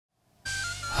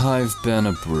I've been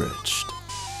abridged.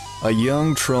 A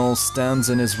young troll stands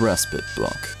in his respite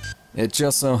block. It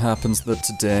just so happens that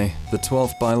today, the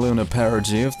 12th bilunar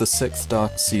perigee of the 6th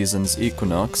dark season's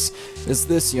equinox, is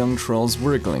this young troll's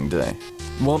wriggling day.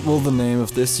 What will the name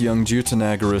of this young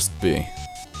Deuteronagarist be?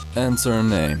 Enter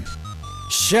name.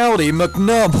 Shouty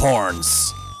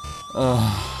McNubhorns!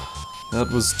 That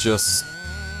was just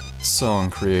song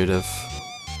creative.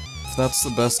 If that's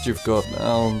the best you've got,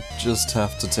 I'll just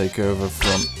have to take over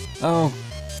from... Oh,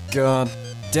 god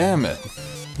damn it.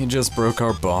 He just broke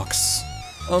our box.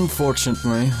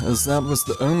 Unfortunately, as that was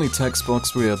the only text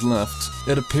box we had left,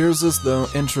 it appears as though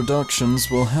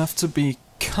introductions will have to be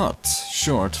cut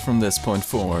short from this point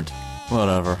forward.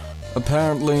 Whatever.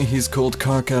 Apparently, he's called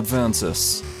Karkat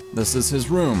Vantas. This is his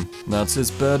room. That's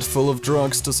his bed full of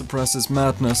drugs to suppress his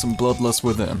madness and bloodlust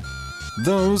within.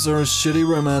 Those are his shitty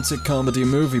romantic comedy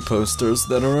movie posters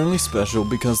that are only special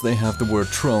because they have the word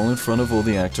troll in front of all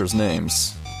the actors'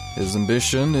 names. His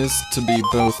ambition is to be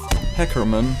both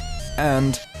Heckerman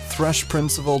and Thresh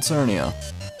Prince of Alternia.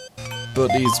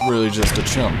 But he's really just a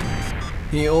chump.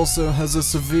 He also has a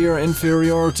severe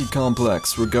inferiority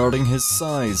complex regarding his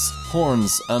size,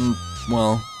 horns, and,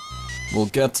 well, we'll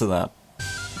get to that.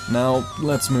 Now,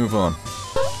 let's move on.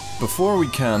 Before we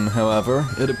can, however,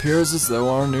 it appears as though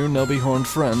our new nubby-horned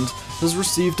friend has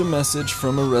received a message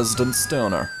from a resident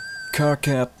stoner.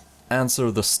 Karkat,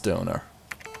 answer the stoner.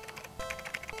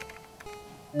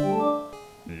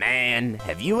 Man,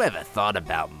 have you ever thought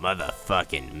about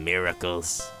motherfucking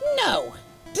miracles? No.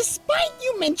 Despite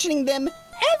you mentioning them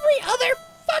every other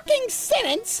fucking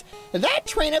sentence, that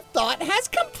train of thought has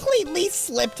completely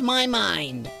slipped my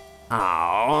mind.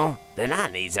 Aww, then I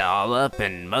need to all up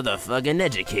and motherfucking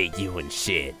educate you and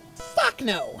shit. Fuck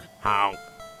no. Honk.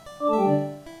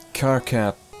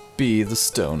 Karkat, be the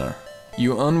stoner.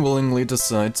 You unwillingly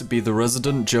decide to be the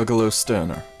resident juggalo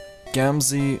stoner.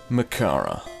 Gamzee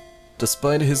Makara.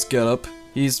 Despite his getup,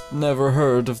 he's never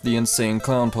heard of the insane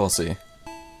clown posse.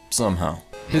 Somehow.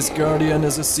 His guardian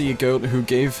is a sea goat who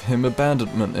gave him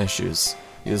abandonment issues.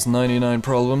 He has 99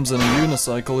 problems and a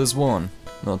unicycle is one.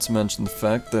 Not to mention the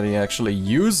fact that he actually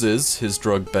uses his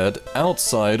drug bed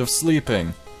outside of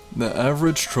sleeping. The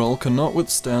average troll cannot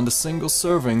withstand a single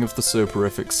serving of the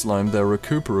soporific slime their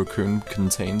Recuperacoon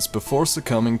contains before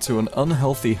succumbing to an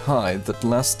unhealthy high that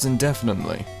lasts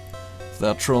indefinitely. If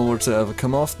that troll were to ever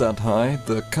come off that high,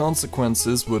 the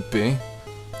consequences would be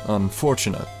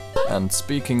unfortunate. And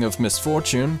speaking of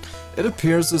misfortune, it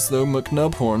appears as though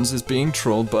McNubhorns is being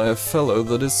trolled by a fellow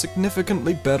that is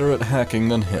significantly better at hacking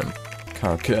than him.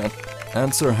 Karkat,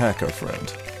 answer hacker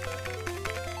friend.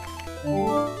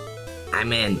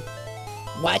 I'm in.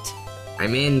 What?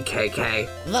 I'm in, KK.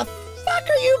 The fuck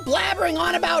are you blabbering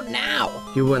on about now?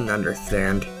 You wouldn't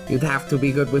understand. You'd have to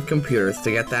be good with computers to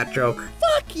get that joke.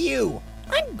 Fuck you!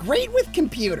 I'm great with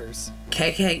computers.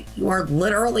 KK, you are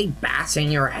literally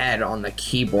bashing your head on the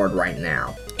keyboard right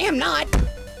now. Am not.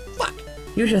 Fuck.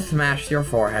 You just smashed your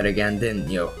forehead again, didn't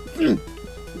you?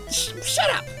 Shut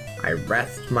up. I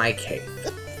rest my case.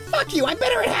 Fuck you, I'm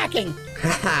better at hacking.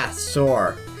 Haha,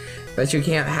 sore. Bet you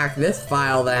can't hack this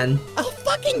file then. I'll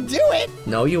fucking do it.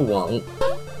 No, you won't.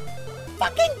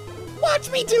 Fucking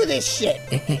watch me do this shit.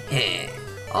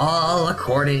 All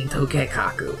according to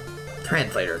Keikaku.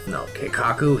 Translators know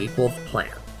Keikaku equals plan.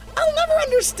 I'll never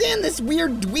understand this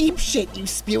weird dweeb shit you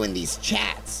spew in these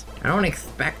chats. I don't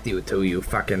expect you to, you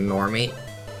fucking normie.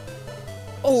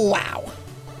 Oh, wow.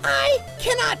 I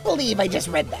cannot believe I just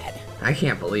read that. I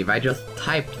can't believe I just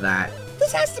typed that.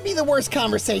 This has to be the worst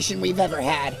conversation we've ever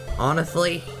had.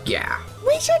 Honestly, yeah.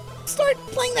 We should start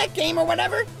playing that game or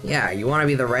whatever. Yeah, you wanna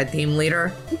be the red team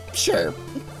leader? Sure.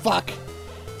 Fuck.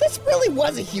 This really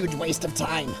was a huge waste of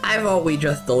time. I vote we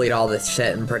just delete all this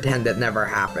shit and pretend it never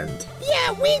happened.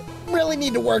 Yeah, we really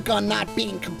need to work on not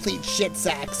being complete shit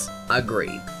sacks.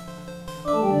 Agreed.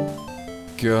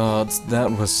 God,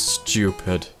 that was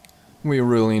stupid. We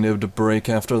really needed a break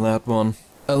after that one.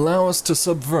 Allow us to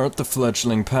subvert the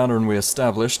fledgling pattern we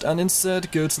established and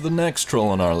instead go to the next troll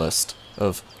on our list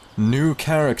of new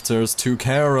characters to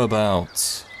care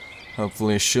about.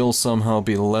 Hopefully she'll somehow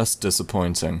be less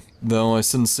disappointing, though I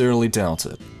sincerely doubt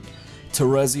it.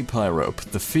 Terezi Pyrope,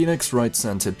 the Phoenix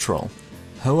Wright-scented troll.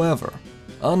 However,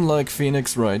 unlike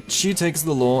Phoenix Wright, she takes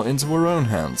the law into her own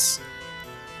hands.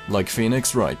 Like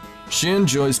Phoenix Wright, she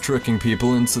enjoys tricking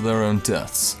people into their own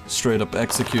deaths, straight up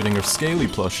executing her scaly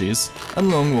plushies, and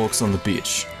long walks on the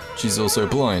beach. She's also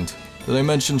blind. Did I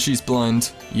mention she's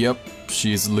blind? Yep,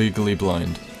 she's legally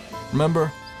blind.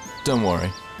 Remember? Don't worry,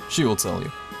 she will tell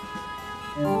you.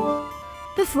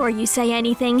 Before you say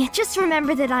anything, just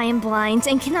remember that I am blind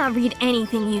and cannot read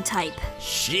anything you type.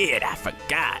 Shit, I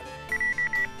forgot.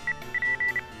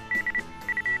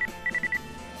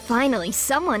 Finally,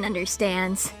 someone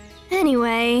understands.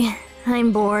 Anyway,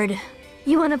 I'm bored.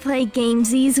 You wanna play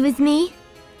Gamzees with me?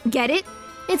 Get it?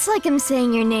 It's like I'm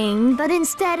saying your name, but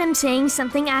instead I'm saying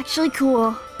something actually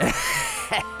cool.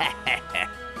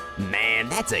 Man,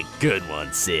 that's a good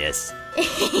one, sis.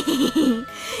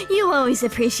 You always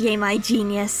appreciate my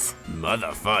genius.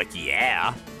 Motherfuck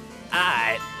yeah.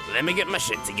 Alright, let me get my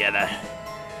shit together.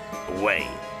 Wait,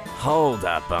 hold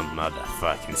up a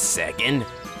motherfucking second.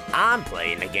 I'm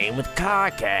playing a game with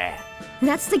Karkat.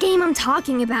 That's the game I'm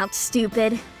talking about,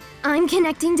 stupid. I'm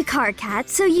connecting to Karkat,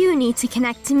 so you need to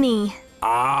connect to me.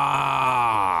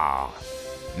 Oh,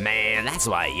 man, that's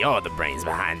why you're the brains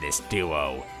behind this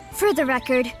duo. For the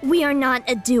record, we are not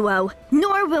a duo,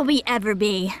 nor will we ever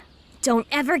be. Don't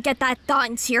ever get that thought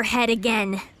into your head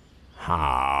again.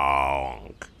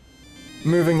 Honk.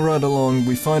 Moving right along,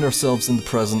 we find ourselves in the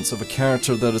presence of a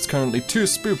character that is currently too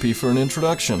spoopy for an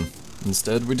introduction.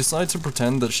 Instead, we decide to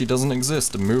pretend that she doesn't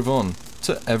exist and move on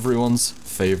to everyone's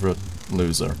favorite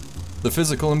loser. The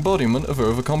physical embodiment of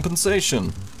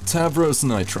overcompensation. Tavros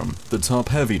Nitram, the top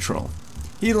heavy troll.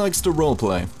 He likes to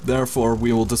roleplay, therefore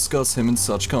we will discuss him in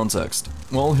such context.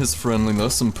 While his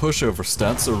friendliness and pushover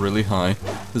stats are really high,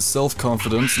 his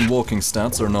self-confidence and walking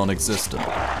stats are non-existent.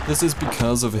 This is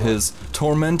because of his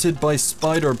Tormented by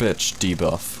Spider Bitch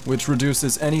debuff, which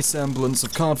reduces any semblance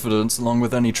of confidence along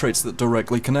with any traits that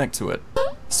directly connect to it.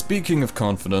 Speaking of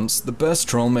confidence, the best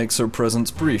troll makes her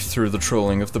presence brief through the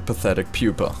trolling of the pathetic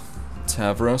pupa.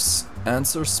 Tavros,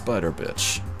 answer Spider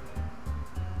Bitch.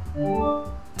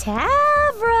 Tavros!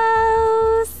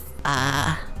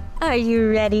 Are you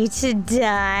ready to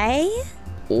die?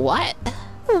 What?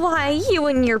 Why, you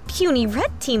and your puny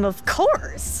red team, of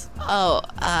course. Oh,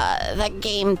 that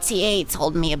game TA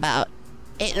told me about.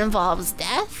 It involves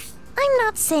death? I'm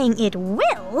not saying it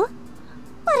will,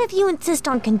 but if you insist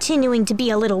on continuing to be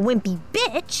a little wimpy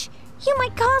bitch, you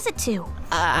might cause it to.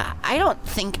 I don't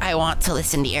think I want to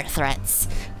listen to your threats.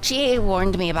 GA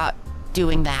warned me about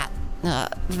doing that.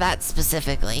 That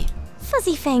specifically.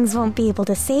 Fuzzy Fangs won't be able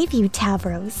to save you,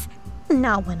 Tavros.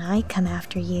 Not when I come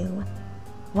after you.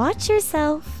 Watch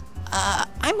yourself.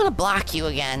 I'm gonna block you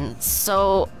again,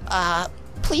 so,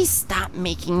 please stop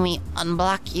making me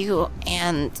unblock you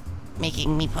and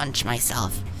making me punch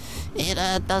myself. It,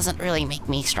 doesn't really make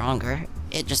me stronger.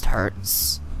 It just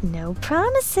hurts. No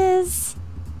promises.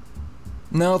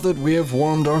 Now that we have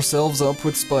warmed ourselves up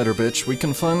with Spider Bitch, we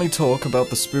can finally talk about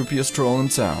the spookiest troll in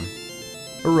town.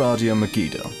 Aradia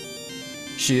Megido.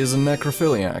 She is a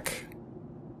necrophiliac.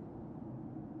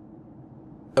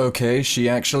 Okay, she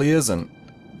actually isn't.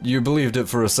 You believed it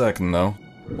for a second, though.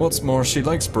 What's more, she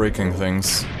likes breaking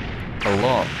things. A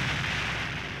lot.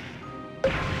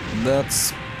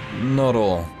 That's not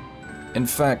all. In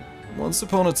fact, once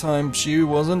upon a time, she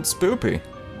wasn't spoopy.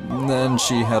 Then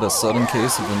she had a sudden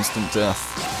case of instant death.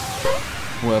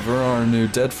 However, our new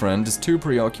dead friend is too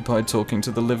preoccupied talking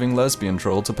to the living lesbian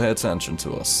troll to pay attention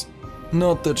to us.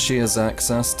 Not that she has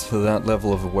access to that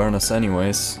level of awareness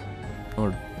anyways.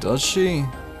 Or does she?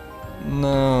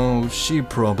 No, she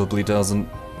probably doesn't.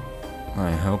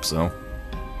 I hope so.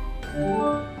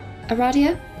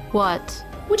 Aradia? What?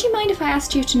 Would you mind if I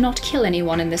asked you to not kill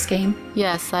anyone in this game?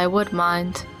 Yes, I would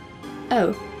mind.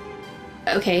 Oh.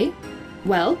 Okay.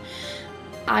 Well,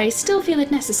 I still feel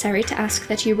it necessary to ask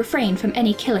that you refrain from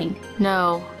any killing.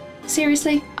 No.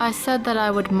 Seriously? I said that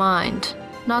I would mind,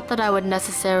 not that I would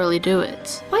necessarily do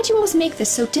it. Why do you always make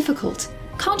this so difficult?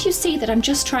 Can't you see that I'm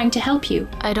just trying to help you?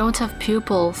 I don't have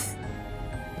pupils.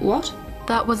 What?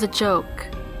 That was a joke.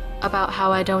 About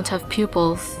how I don't have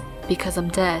pupils, because I'm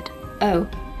dead. Oh.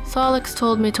 Sollux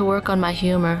told me to work on my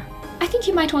humor. I think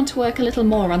you might want to work a little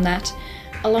more on that,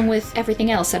 along with everything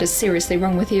else that is seriously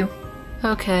wrong with you.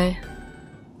 Okay.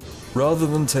 Rather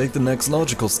than take the next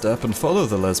logical step and follow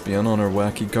the lesbian on her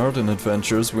wacky garden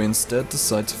adventures, we instead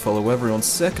decide to follow everyone's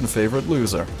second favorite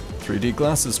loser, 3D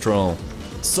Glasses Troll.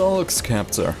 Sollux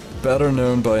Captor, better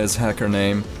known by his hacker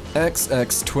name,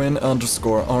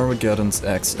 XX_Armageddons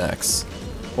XX.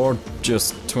 Or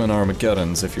just Twin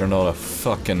Armageddons if you're not a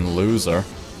fucking loser.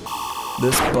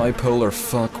 This bipolar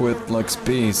fuckwit likes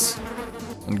bees,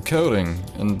 and coding,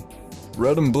 and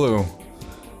red and blue.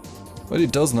 What he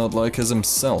does not like is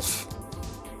himself.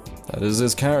 That is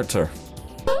his character.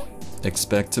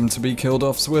 Expect him to be killed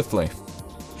off swiftly.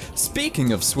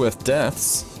 Speaking of swift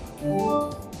deaths...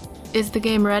 Is the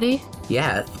game ready?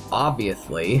 Yes,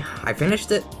 obviously. I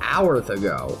finished it hours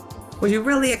ago. Would you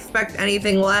really expect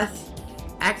anything less?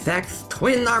 XX,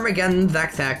 Twin Armageddon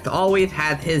XX always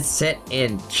has his sit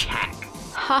in check.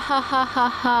 Ha ha ha ha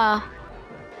ha.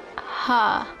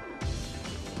 Ha.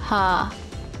 Ha.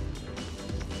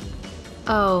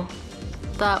 Oh,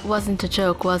 that wasn't a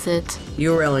joke, was it?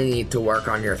 You really need to work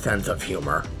on your sense of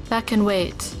humor. That can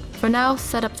wait. For now,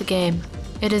 set up the game.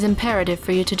 It is imperative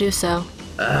for you to do so.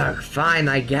 Ugh, fine,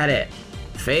 I get it.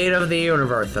 Fate of the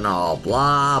universe and all,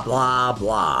 blah blah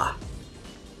blah.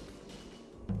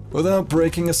 Without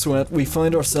breaking a sweat, we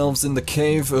find ourselves in the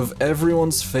cave of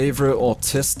everyone's favorite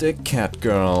autistic cat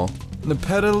girl,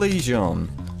 Nepeta Leijon.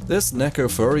 This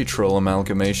neko-furry troll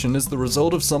amalgamation is the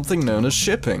result of something known as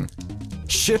shipping.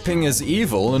 Shipping is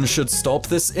evil and should stop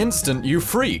this instant, you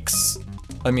freaks!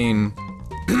 I mean...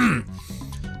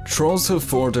 Trolls have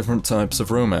 4 different types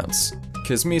of romance.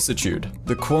 Kismisitude,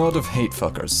 the quad of hate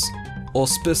fuckers.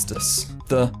 Auspicious,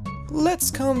 the let's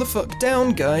calm the fuck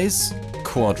down guys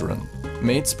quadrant.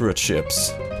 Matesprit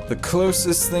ships, the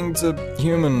closest thing to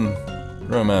human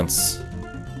romance.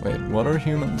 Wait, what are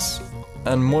humans?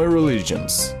 And Moira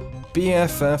legions.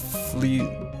 Biffles?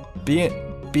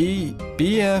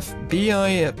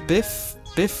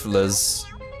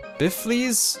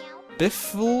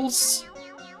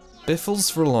 Biffles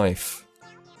for life.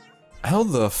 How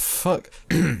the fuck?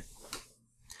 And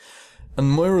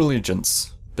Moira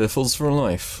legions. Biffles for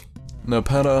life.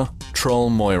 Nepeta Troll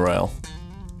Moirail.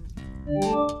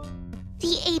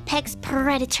 The apex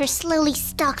predator slowly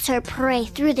stalks her prey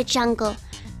through the jungle.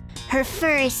 Her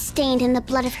fur is stained in the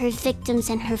blood of her victims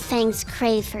and her fangs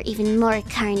crave for even more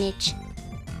carnage.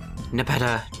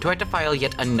 Nepeta, do I have to file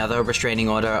yet another restraining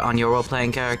order on your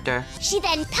role-playing character? She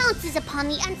then pounces upon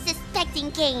the unsuspecting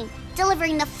game,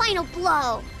 delivering the final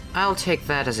blow. I'll take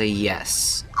that as a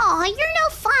yes. Aw, you're no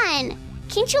fun.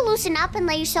 Can't you loosen up and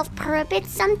let yourself purr a bit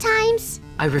sometimes?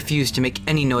 I refuse to make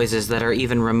any noises that are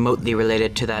even remotely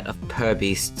related to that of purr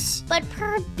beasts. But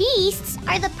purr beasts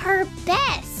are the purr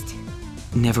best.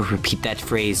 Never repeat that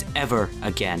phrase ever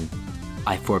again.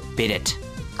 I forbid it.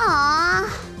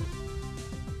 Aww.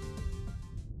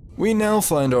 We now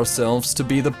find ourselves to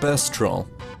be the best troll.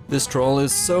 This troll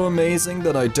is so amazing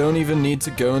that I don't even need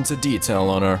to go into detail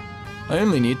on her. I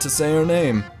only need to say her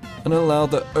name, and allow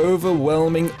the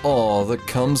overwhelming awe that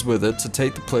comes with it to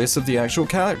take the place of the actual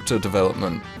character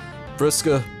development.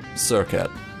 Vriska,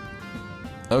 Serket.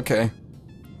 Okay,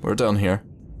 we're done here.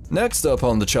 Next up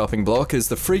on the chopping block is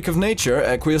the freak of nature,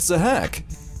 Equius Zahhak.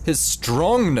 His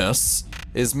strongness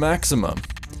is maximum.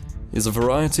 He has a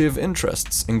variety of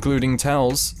interests, including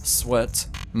towels, sweat,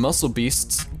 muscle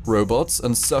beasts, robots,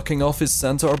 and sucking off his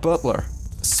centaur butler.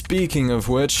 Speaking of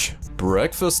which,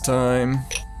 breakfast time.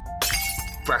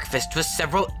 Breakfast was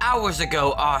several hours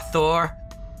ago, Arthur.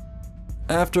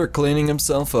 After cleaning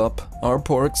himself up, our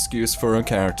poor excuse for a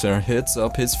character hits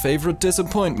up his favorite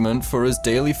disappointment for his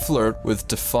daily flirt with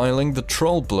defiling the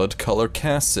troll blood color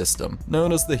caste system,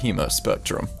 known as the Hemo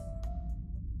Spectrum.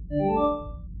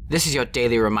 This is your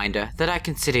daily reminder that I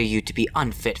consider you to be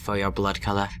unfit for your blood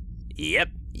color. Yep,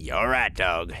 you're right,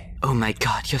 dog. Oh my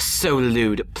god, you're so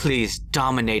lewd. Please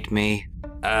dominate me.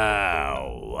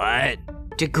 What?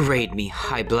 Degrade me,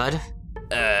 high blood.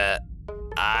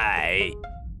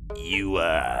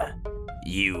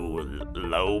 You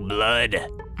low blood?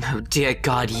 Oh dear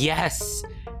god, yes!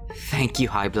 Thank you,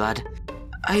 high blood.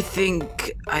 I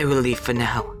think I will leave for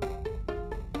now.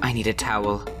 I need a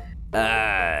towel.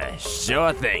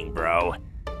 Sure thing, bro.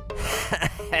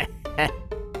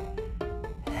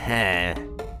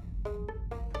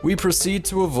 We proceed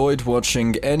to avoid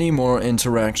watching any more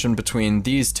interaction between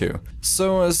these two,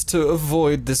 so as to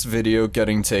avoid this video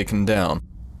getting taken down.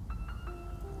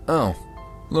 Oh,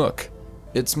 look,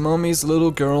 it's Mommy's little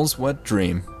girl's wet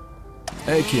dream.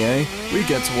 AKA, we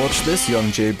get to watch this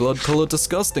young J-Blood pull a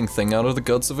disgusting thing out of the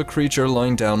guts of a creature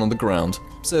lying down on the ground,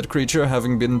 said creature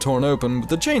having been torn open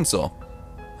with a chainsaw.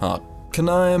 Hot.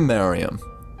 Kanaya Maryam.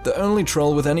 The only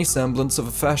troll with any semblance of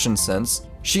a fashion sense,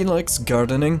 she likes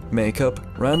gardening, makeup,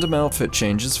 random outfit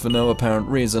changes for no apparent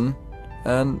reason,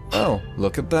 and oh,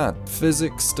 look at that,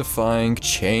 physics-defying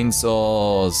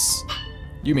chainsaws.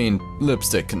 You mean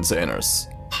lipstick containers.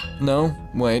 No,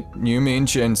 wait, you mean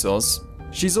chainsaws.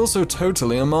 She's also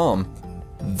totally a mom.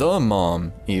 The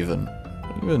mom, even.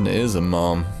 Even is a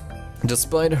mom.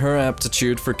 Despite her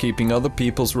aptitude for keeping other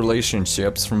people's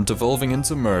relationships from devolving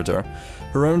into murder,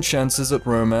 her own chances at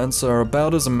romance are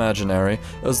about as imaginary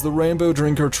as the rainbow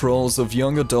drinker trolls of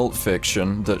young adult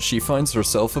fiction that she finds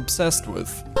herself obsessed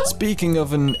with. Speaking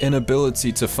of an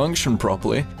inability to function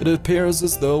properly, it appears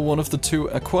as though one of the 2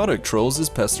 aquatic trolls is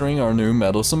pestering our new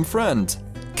meddlesome friend.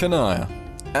 Kanaya.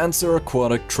 Answer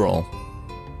aquatic troll.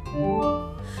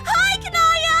 Hi,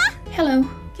 Kanaya! Hello.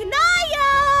 Kanaya!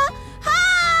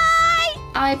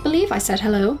 I believe I said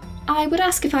hello. I would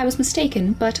ask if I was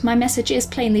mistaken, but my message is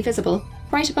plainly visible,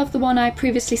 right above the one I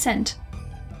previously sent.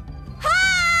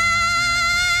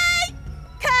 Hi!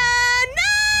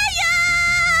 Kanaya!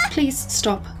 Please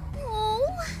stop. Oh,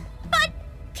 but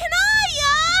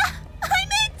Kanaya! I'm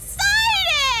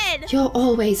excited! You're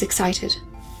always excited.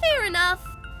 Fair enough,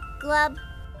 Glub.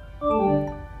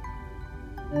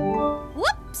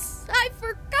 Whoops! I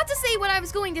forgot to say what I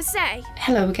was going to say.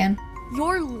 Hello again.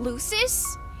 Your Lucis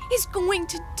is going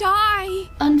to die.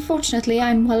 Unfortunately,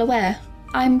 I'm well aware.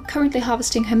 I'm currently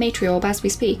harvesting her matriorb as we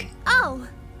speak. Oh,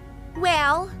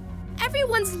 well,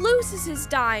 everyone's Lucis is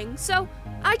dying, so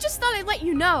I just thought I'd let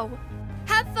you know.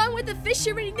 Have fun with the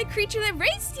fisher eating the creature that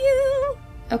raised you.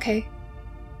 Okay.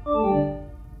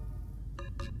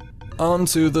 On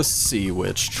to the Sea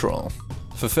Witch Troll.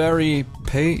 Feferi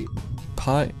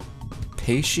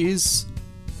Pisces?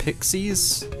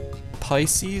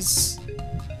 Pisces?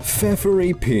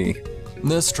 Feferi P.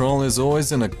 This troll is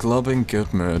always in a glubbing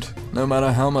good mood, no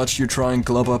matter how much you try and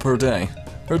glub up her day.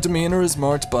 Her demeanor is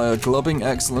marked by a glubbing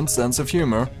excellent sense of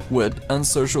humor, wit, and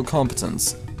social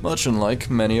competence, much unlike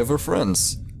many of her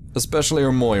friends, especially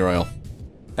her Moirail.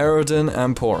 Eridan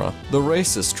Ampora, the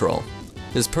racist troll.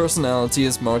 His personality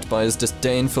is marked by his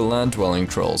disdain for land-dwelling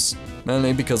trolls,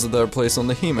 mainly because of their place on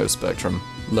the hemo spectrum,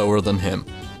 lower than him.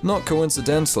 Not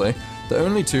coincidentally, the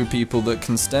only two people that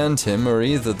can stand him are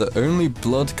either the only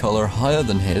blood color higher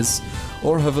than his,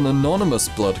 or have an anonymous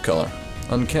blood color.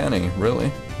 Uncanny, really.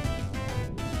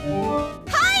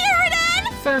 Hi,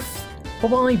 Eridan! Fef,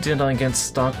 why did I get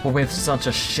stuck with such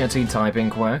a shitty typing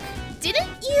quirk? Didn't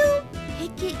you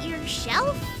pick it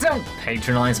yourself? Don't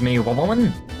patronize me,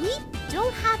 woman! We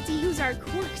don't have to use our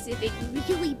quirks if it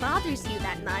really bothers you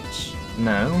that much.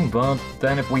 No, but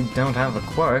then if we don't have a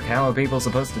quirk, how are people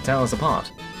supposed to tell us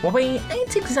apart? Well, we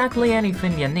ain't exactly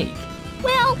anything unique.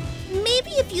 Well,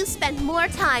 maybe if you spent more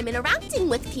time interacting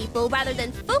with people rather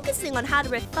than focusing on how to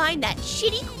refine that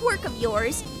shitty quirk of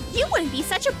yours, you wouldn't be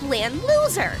such a bland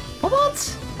loser.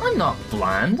 What? I'm not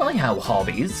bland, I have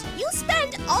hobbies. You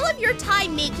spend all of your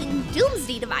time making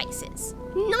doomsday devices,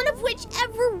 none of which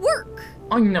ever work.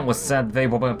 I never said they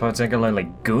were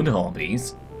particularly good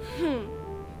hobbies.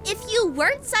 If you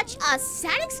weren't such a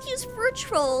sad excuse for a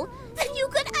troll, then you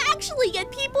could actually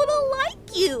get people to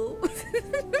like you.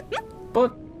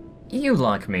 But you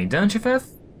like me, don't you, Fef?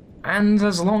 And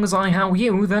as long as I have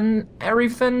you, then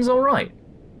everything's alright.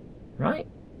 Right?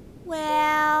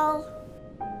 Well...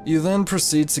 You then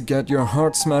proceed to get your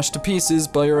heart smashed to pieces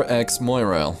by your ex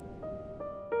Moirail.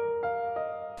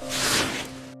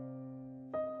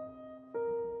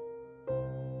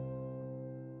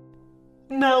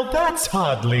 Now that's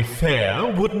hardly fair,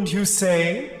 wouldn't you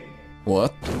say?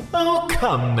 What? Oh,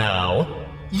 come now.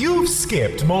 You've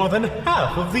skipped more than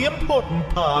half of the important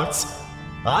parts.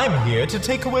 I'm here to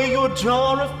take away your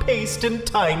jar of paste and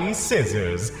tiny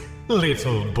scissors,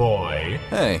 little boy.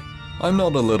 Hey, I'm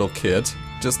not a little kid.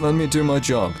 Just let me do my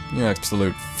job, you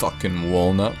absolute fucking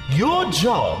walnut. Your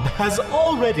job has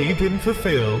already been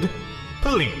fulfilled.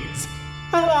 Please,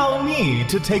 allow me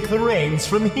to take the reins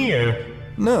from here.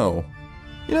 No.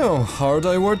 You know how hard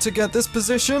I worked to get this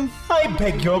position? I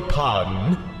beg your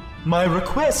pardon. My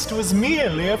request was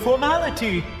merely a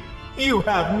formality. You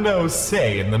have no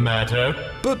say in the matter.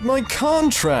 But my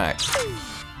contract!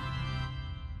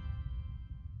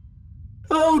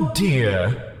 Oh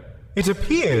dear. It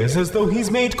appears as though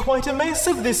he's made quite a mess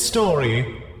of this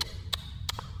story.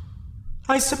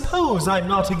 I suppose I'm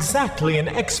not exactly an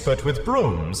expert with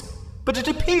brooms, but it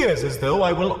appears as though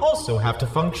I will also have to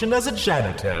function as a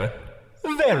janitor.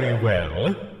 Very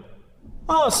well.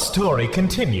 Our story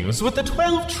continues with the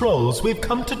 12 trolls we've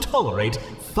come to tolerate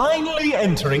finally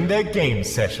entering their game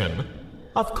session.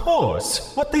 Of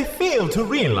course, what they fail to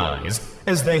realize,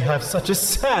 as they have such a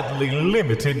sadly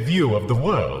limited view of the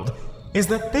world, is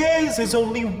that theirs is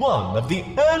only one of the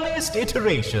earliest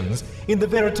iterations in the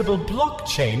veritable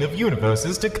blockchain of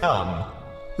universes to come.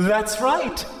 That's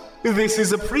right, this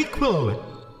is a prequel.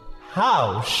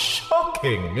 How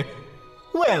shocking!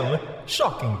 Well,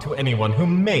 shocking to anyone who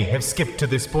may have skipped to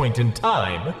this point in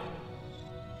time.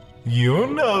 You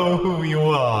know who you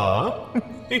are.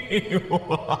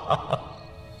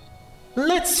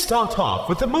 Let's start off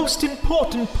with the most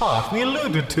important part we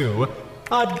alluded to.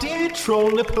 Our dear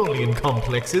Troll Napoleon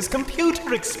Complex's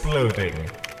computer exploding.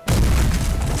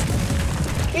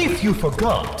 If you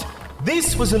forgot,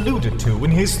 this was alluded to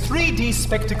when his 3D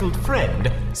spectacled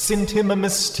friend sent him a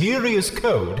mysterious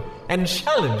code and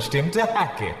challenged him to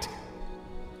hack it.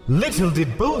 Little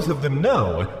did both of them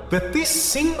know that this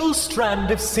single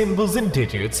strand of symbols and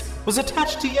digits was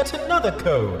attached to yet another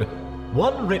code,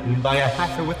 One written by a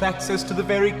hacker with access to the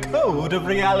very code of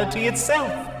reality itself.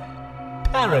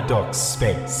 Paradox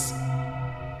space.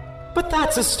 But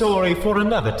that's a story for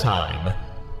another time.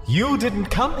 You didn't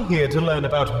come here to learn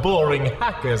about boring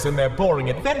hackers and their boring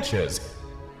adventures.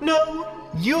 No,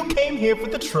 you came here for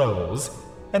the trolls,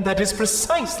 and that is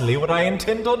precisely what I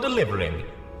intend on delivering.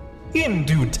 In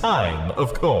due time,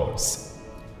 of course.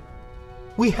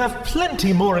 We have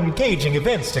plenty more engaging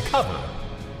events to cover.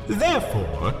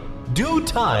 Therefore, due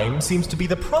time seems to be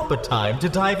the proper time to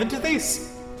dive into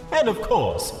this. And of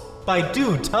course, by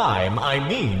due time, I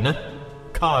mean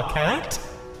Karkat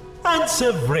and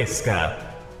Vriska.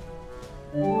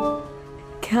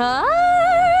 Karkat!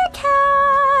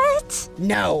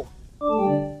 No.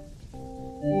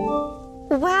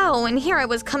 Wow, and here I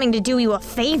was coming to do you a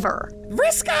favor.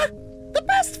 Vriska, the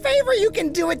best favor you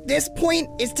can do at this point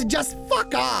is to just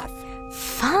fuck off.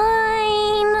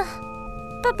 Fine.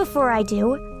 But before I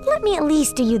do, let me at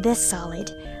least do you this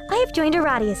solid. I have joined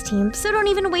Aradia's team, so don't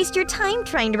even waste your time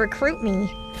trying to recruit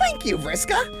me. Thank you,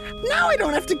 Vriska. Now I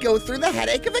don't have to go through the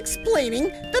headache of explaining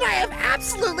that I have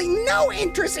absolutely no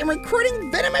interest in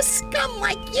recruiting venomous scum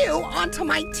like you onto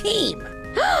my team.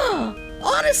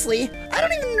 Honestly, I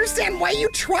don't even understand why you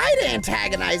try to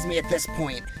antagonize me at this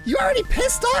point. You already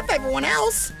pissed off everyone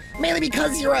else. Mainly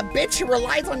because you're a bitch who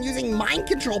relies on using mind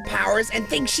control powers and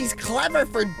thinks she's clever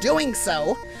for doing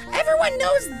so. Everyone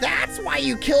knows that's why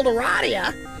you killed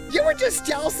Aradia. You were just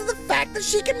jealous of the fact that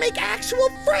she can make actual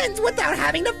friends without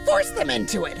having to force them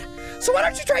into it. So why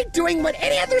don't you try doing what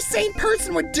any other sane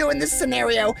person would do in this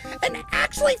scenario and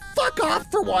actually fuck off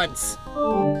for once?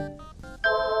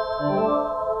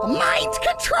 Mind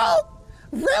control?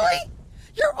 Really?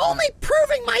 You're only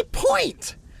proving my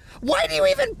point. Why do you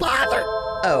even bother?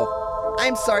 Oh,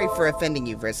 I'm sorry for offending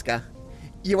you, Vriska.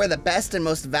 You are the best and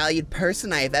most valued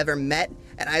person I have ever met,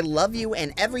 and I love you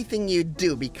and everything you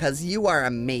do because you are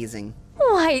amazing.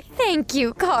 Why, thank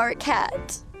you,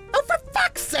 Karkat. Oh, for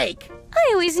fuck's sake!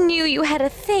 I always knew you had a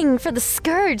thing for the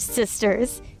Scourge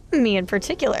sisters. Me in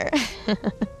particular.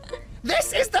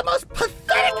 This is the most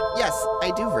pathetic— Yes,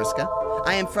 I do, Vriska.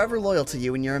 I am forever loyal to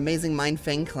you and your amazing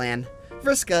Mindfang clan.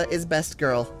 Vriska is best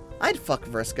girl. I'd fuck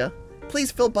Vriska.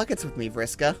 Please fill buckets with me,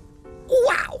 Vriska.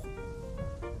 Wow!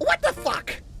 What the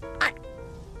fuck? I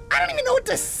don't even know what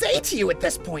to say to you at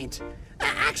this point.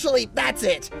 Actually, that's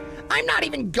it. I'm not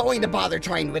even going to bother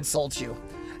trying to insult you.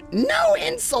 No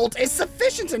insult is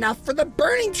sufficient enough for the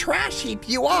burning trash heap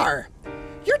you are.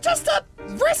 You're just a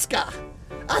Vriska.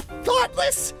 A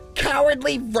thoughtless,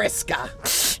 cowardly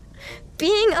Vriska.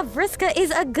 Being a Vriska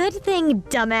is a good thing,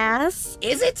 dumbass.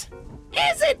 Is it?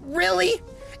 Is it really?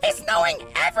 Is knowing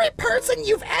every person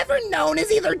you've ever known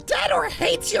is either dead or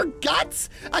hates your guts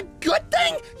a good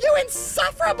thing, you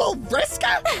insufferable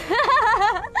Vriska?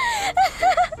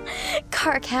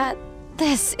 Karkat,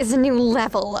 this is a new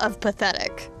level of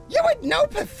pathetic. You would know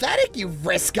pathetic, you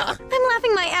Vriska. I'm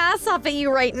laughing my ass off at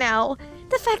you right now.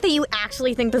 The fact that you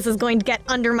actually think this is going to get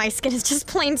under my skin is just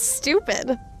plain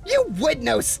stupid. You would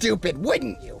know stupid,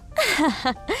 wouldn't you?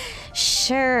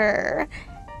 Sure.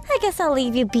 I guess I'll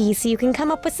leave you be so you can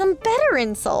come up with some better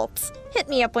insults. Hit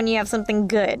me up when you have something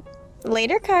good.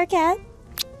 Later, Karkat.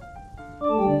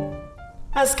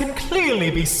 As can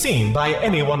clearly be seen by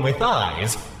anyone with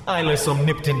eyes, eyeless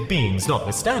omnipotent beings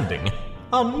notwithstanding,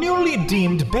 our newly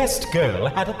deemed best girl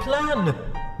had a plan.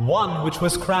 One which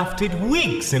was crafted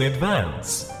weeks in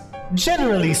advance.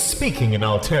 Generally speaking in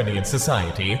Alternian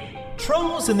society,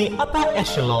 trolls in the upper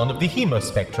echelon of the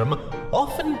hemospectrum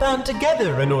often band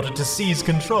together in order to seize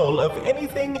control of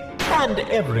anything and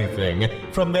everything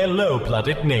from their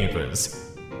low-blooded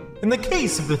neighbors. In the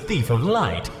case of the Thief of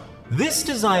Light, this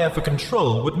desire for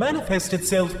control would manifest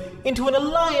itself into an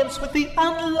alliance with the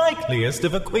unlikeliest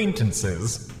of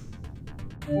acquaintances.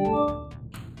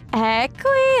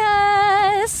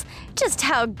 Equius! Just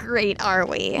how great are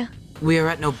we? We are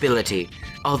at nobility,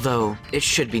 although it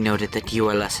should be noted that you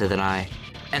are lesser than I.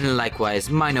 And likewise,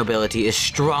 my nobility is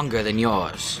stronger than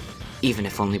yours, even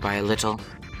if only by a little.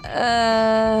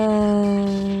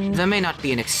 There may not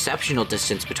be an exceptional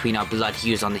distance between our blood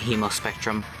hues on the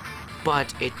hemospectrum,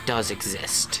 but it does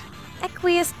exist.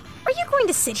 Equius, are you going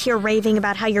to sit here raving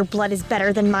about how your blood is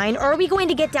better than mine, or are we going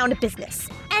to get down to business?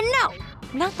 And no,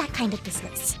 not that kind of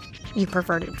business. You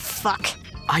perverted fuck.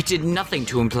 I did nothing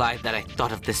to imply that I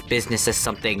thought of this business as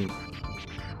something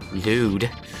lewd.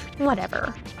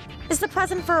 Whatever. Is the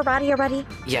present for Aradia ready?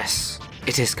 Yes,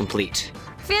 it is complete.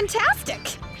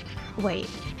 Fantastic! Wait,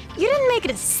 you didn't make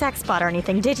it a sex bot or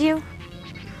anything, did you?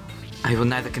 I will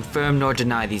neither confirm nor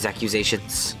deny these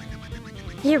accusations.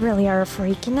 You really are a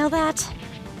freak, you know that?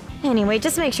 Anyway,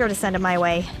 just make sure to send it my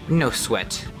way. No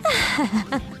sweat.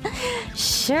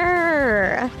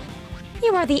 Sure.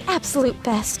 You are the absolute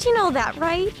best, you know that,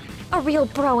 right? A real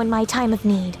bro in my time of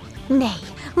need. Nay,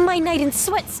 my knight in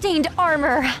sweat-stained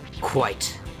armor.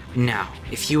 Quite. Now,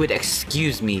 if you would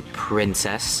excuse me,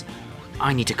 princess,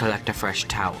 I need to collect a fresh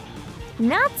towel.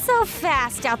 Not so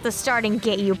fast out the starting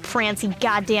gate, you prancy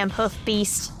goddamn hoof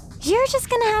beast. You're just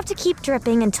gonna have to keep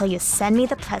dripping until you send me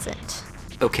the present.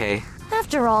 Okay.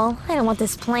 After all, I don't want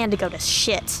this plan to go to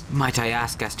shit. Might I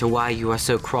ask as to why you are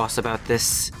so cross about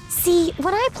this? See,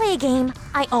 when I play a game,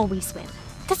 I always win.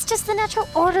 That's just the natural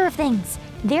order of things.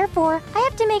 Therefore, I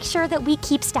have to make sure that we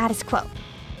keep status quo.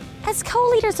 As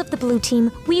co-leaders of the blue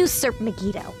team, we usurp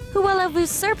Megido, who will have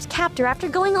usurped Captor after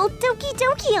going all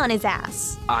doki-doki on his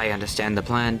ass. I understand the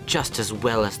plan just as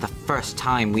well as the first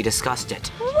time we discussed it.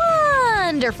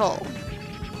 Wonderful.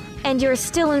 And you're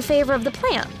still in favor of the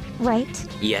plan, right?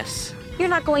 Yes. You're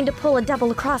not going to pull a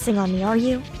double crossing on me, are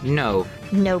you? No.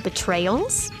 No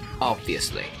betrayals?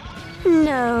 Obviously.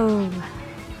 No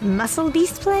muscle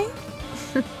beast play?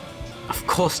 Of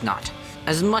course not.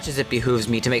 As much as it behooves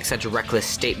me to make such reckless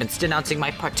statements denouncing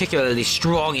my particularly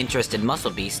strong interest in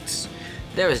muscle beasts,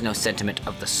 there is no sentiment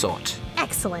of the sort.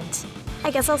 Excellent.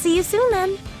 I guess I'll see you soon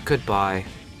then. Goodbye.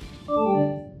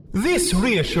 This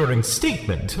reassuring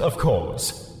statement, of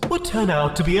course, would turn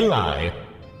out to be a lie.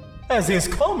 As is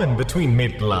common between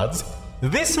mid-bloods,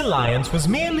 this alliance was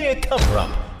merely a cover-up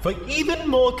for even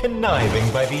more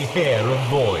conniving by the Heir of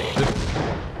Void.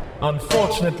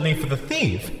 Unfortunately for the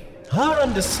thief, her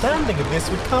understanding of this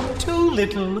would come too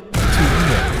little, too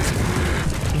late.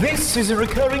 This is a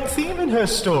recurring theme in her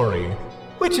story,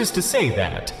 which is to say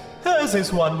that hers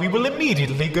is one we will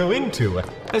immediately go into,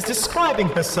 as describing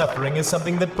her suffering is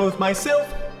something that both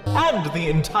myself and the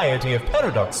entirety of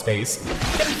Paradox Space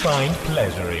can find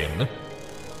pleasure in.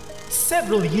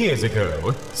 Several years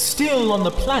ago, still on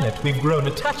the planet we've grown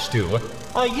attached to,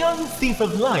 a young thief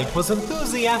of light was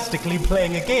enthusiastically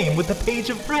playing a game with the Page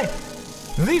of Breath.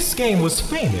 This game was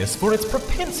famous for its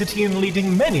propensity in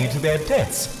leading many to their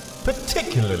deaths,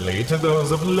 particularly to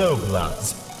those of low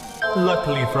bloods.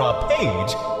 Luckily for our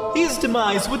page, his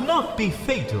demise would not be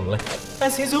fatal,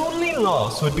 as his only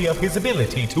loss would be of his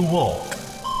ability to walk.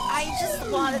 I just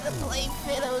wanted to play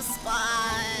Fiddle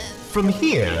Spot. From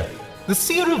here, the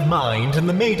Seer of Mind and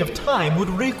the Maid of Time would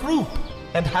regroup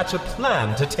and hatch a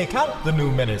plan to take out the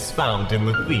new menace found in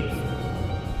the thief.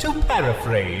 To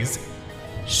paraphrase,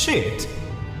 shit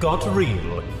got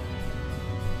real.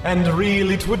 And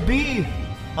real it would be.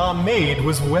 Our maid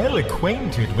was well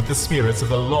acquainted with the spirits of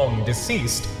the long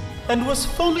deceased, and was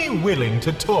fully willing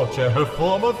to torture her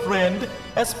former friend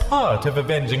as part of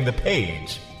avenging the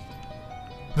page.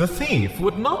 The thief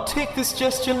would not take this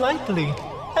gesture lightly,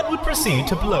 and would proceed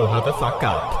to blow her the fuck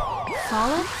up.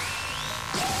 Solid?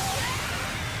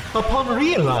 Upon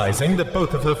realizing that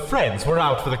both of her friends were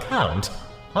out for the count,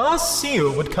 our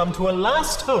seer would come to a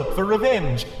last hope for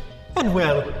revenge, and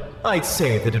well, I'd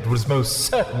say that it was most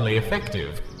certainly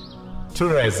effective.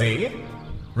 Terezi,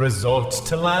 resort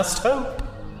to last hope.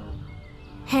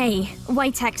 Hey,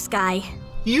 white text guy.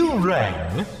 You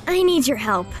rang? I need your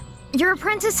help. Your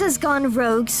apprentice has gone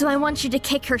rogue, so I want you to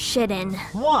kick her shit in.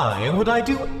 Why would I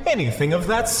do anything of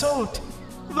that sort?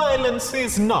 Violence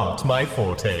is not my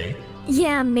forte.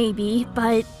 Yeah, maybe,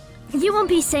 but you won't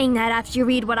be saying that after you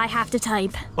read what I have to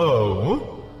type.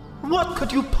 Oh? What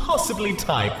could you possibly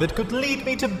type that could lead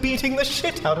me to beating the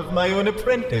shit out of my own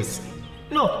apprentice?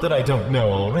 Not that I don't know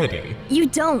already. You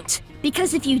don't,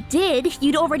 because if you did,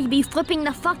 you'd already be flipping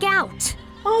the fuck out.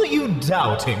 Are you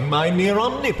doubting my near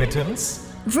omnipotence?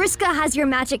 Vriska has your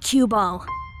magic cue ball.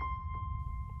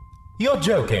 You're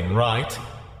joking, right?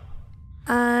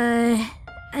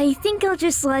 I think I'll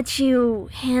just let you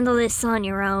handle this on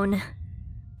your own.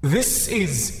 This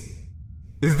is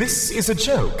a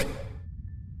joke.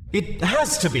 It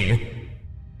has to be.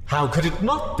 How could it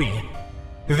not be?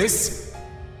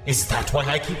 Is that why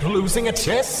I keep losing at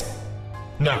chess?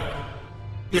 No,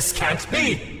 this can't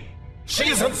be. She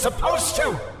isn't supposed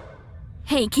to.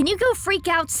 Hey, can you go freak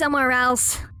out somewhere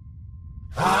else?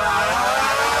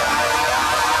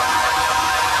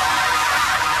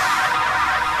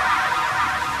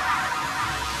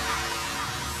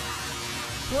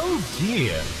 Oh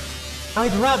dear.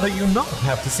 I'd rather you not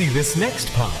have to see this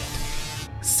next part.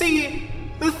 See,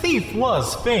 the thief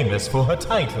was famous for her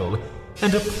title,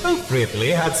 and appropriately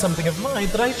had something of mine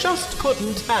that I just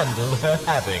couldn't handle her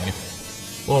having.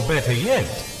 Or better yet,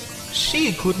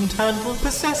 she couldn't handle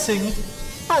possessing.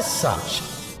 As such,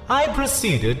 I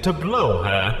proceeded to blow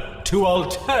her to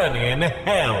Alternian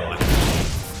hell.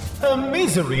 Her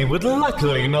misery would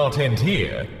luckily not end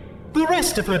here. The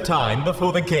rest of her time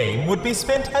before the game would be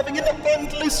spent having an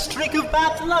endless streak of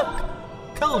bad luck,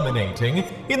 culminating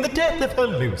in the death of her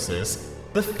Lucis,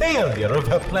 the failure of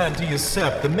her plan to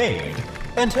usurp the maid,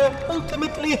 and her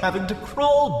ultimately having to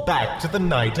crawl back to the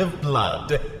Night of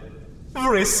Blood.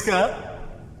 Vriska,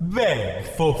 beg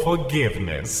for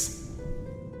forgiveness.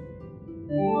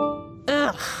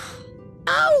 Ugh.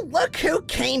 Oh, look who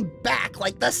came back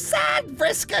like the sad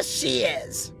Vriska she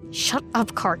is. Shut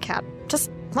up, Karkat.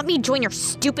 Just let me join your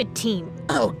stupid team.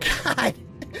 Oh, God.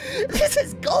 This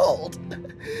is gold.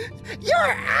 You're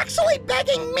actually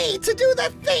begging me to do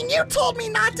the thing you told me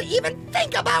not to even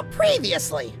think about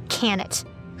previously. Can it?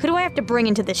 Who do I have to bring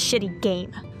into this shitty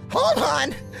game? Hold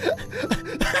on.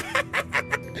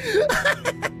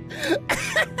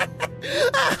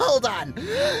 Hold on.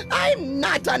 I'm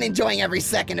not done enjoying every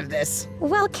second of this.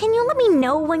 Well, can you let me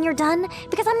know when you're done?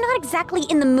 Because I'm not exactly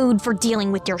in the mood for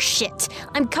dealing with your shit.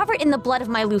 I'm covered in the blood of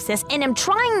my Lucis, and I'm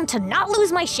trying to not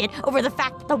lose my shit over the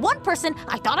fact that the one person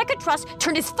I thought I could trust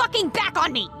turned his fucking back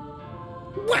on me.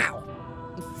 Wow.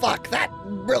 Fuck, that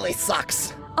really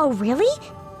sucks. Oh, really?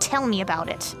 Tell me about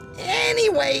it.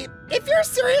 Anyway, if you're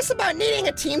serious about needing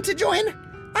a team to join,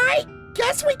 I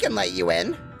guess we can let you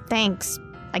in. Thanks,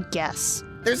 I guess.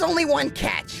 There's only one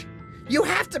catch. You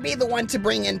have to be the one to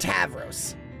bring in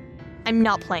Tavros. I'm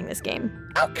not playing this game.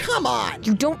 Oh, come on.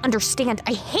 You don't understand.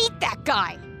 I hate that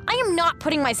guy. I am not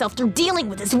putting myself through dealing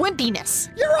with his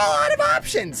wimpiness. You're all out of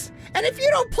options. And if you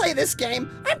don't play this game,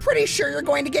 I'm pretty sure you're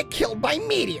going to get killed by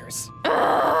meteors.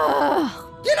 Ugh.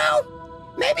 You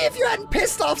know, maybe if you hadn't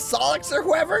pissed off Sollux or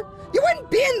whoever, you wouldn't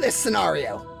be in this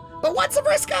scenario. But once a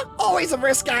Vriska, always a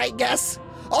Vriska, I guess.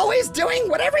 Always doing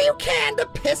whatever you can to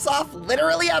piss off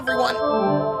literally everyone.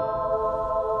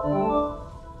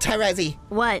 Terezi.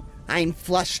 What? I'm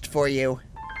flushed for you.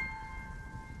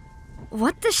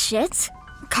 What the shit?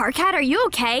 Karkat, are you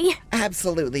okay?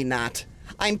 Absolutely not.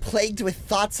 I'm plagued with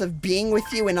thoughts of being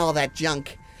with you and all that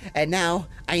junk. And now,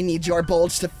 I need your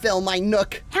bulge to fill my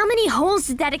nook. How many holes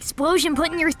did that explosion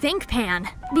put in your think pan?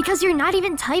 Because you're not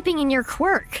even typing in your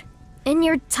quirk. And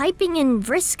you're typing in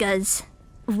Vriska's.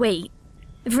 Wait,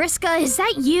 Vriska, is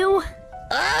that you?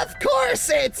 Of course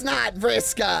it's not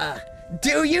Vriska!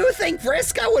 Do you think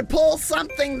Vriska would pull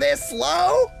something this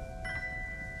low?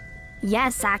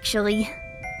 Yes, actually.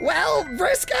 Well,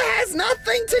 Vriska has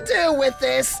nothing to do with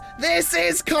this. This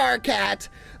is Karkat,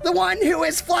 the one who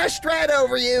is flushed red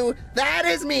over you. That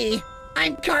is me.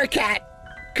 I'm Karkat.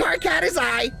 Karkat is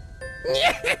I.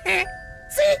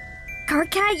 See?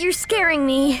 Karkat, you're scaring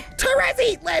me.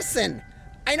 Terezi, listen.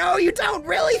 I know you don't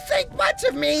really think much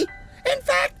of me. In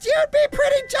fact, you'd be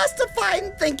pretty justified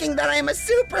in thinking that I'm a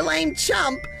super lame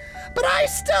chump. But I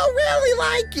still really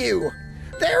like you.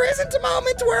 There isn't a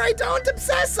moment where I don't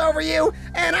obsess over you,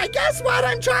 and I guess what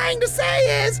I'm trying to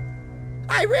say is,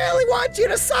 I really want you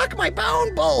to suck my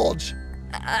bone bulge.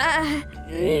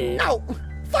 No.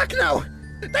 Fuck no.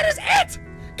 That is it!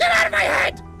 Get out of my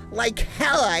head! Like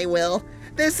hell I will.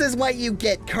 This is what you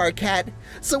get, Karkat.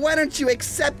 So why don't you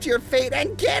accept your fate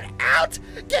and get out?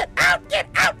 Get out, get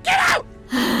out, get out!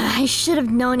 I should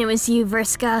have known it was you,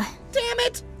 Vriska. Damn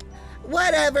it.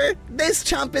 Whatever. This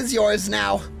chump is yours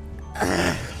now.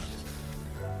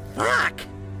 Fuck!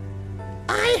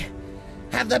 I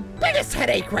have the biggest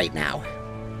headache right now.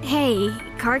 Hey,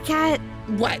 Karkat.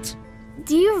 What?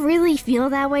 Do you really feel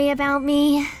that way about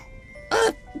me?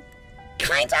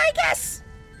 Kinda, I guess.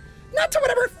 Not to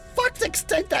whatever fucked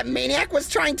extent that maniac was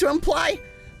trying to imply,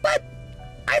 but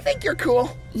I think you're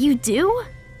cool. You do?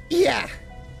 Yeah.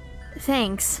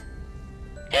 Thanks.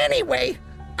 Anyway,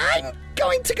 I'm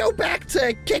going to go back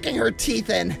to kicking her teeth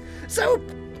in, so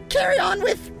carry on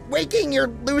with waking your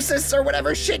Lucis or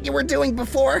whatever shit you were doing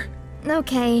before.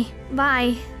 Okay,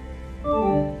 bye.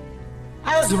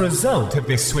 As a result of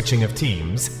this switching of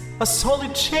teams, a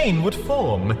solid chain would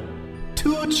form.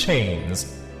 2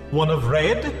 chains, one of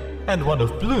red and one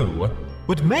of blue,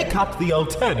 would make up the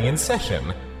Alternian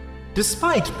session.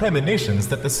 Despite premonitions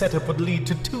that the setup would lead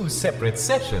to 2 separate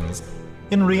sessions,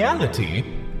 in reality,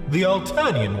 the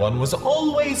Alternian one was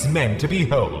always meant to be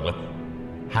whole.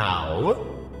 How?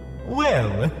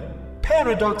 Well,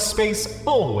 Paradox Space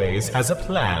always has a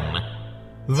plan.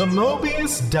 The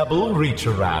Mobius Double Reach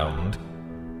Around.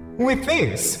 With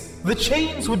this, the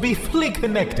chains would be fully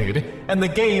connected and the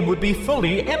game would be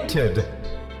fully entered.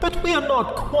 But we are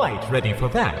not quite ready for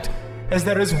that, as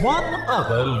there is one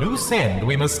other loose end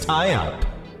we must tie up.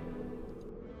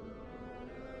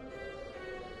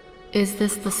 Is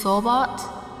this the Soulbot?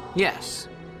 Yes.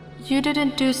 You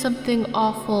didn't do something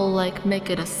awful like make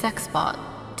it a sex bot,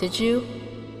 did you?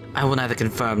 I will neither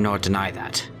confirm nor deny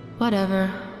that.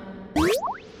 Whatever.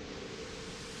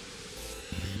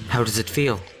 How does it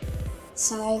feel?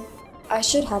 Sigh, I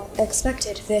should have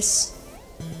expected this.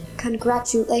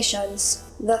 Congratulations.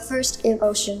 The first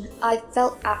emotion I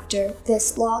felt after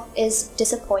this long is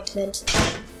disappointment.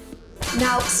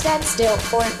 Now stand still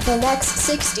for the next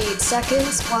 16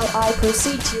 seconds while I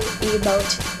proceed to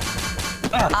emote.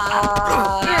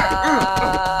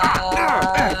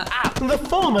 The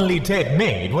formerly dead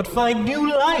maid would find new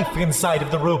life inside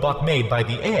of the robot made by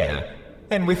the air.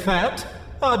 And with that,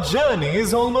 our journey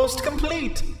is almost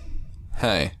complete.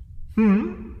 Hey.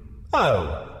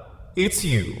 Oh, it's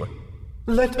you.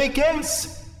 Let me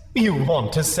guess. You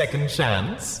want a second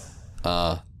chance?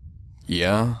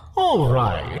 Yeah? All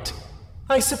right.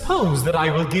 I suppose that I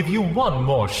will give you one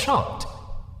more shot.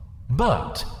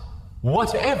 But,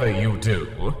 whatever you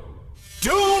do,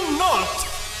 do not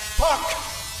fuck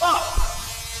up!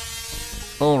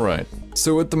 Alright,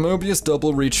 so with the Mobius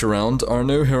double reach around, our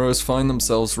new heroes find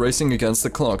themselves racing against the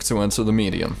clock to enter the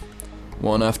medium.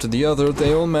 One after the other,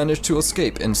 they all manage to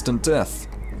escape instant death.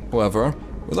 However,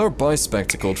 with our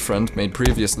bispectacled friend made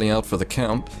previously out for the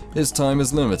count, his time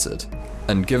is limited.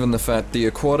 And given the fact the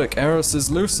aquatic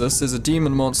Aris Lucis is a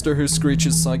demon monster who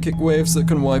screeches psychic waves that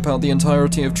can wipe out the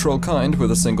entirety of Trollkind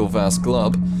with a single vast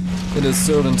glub, it is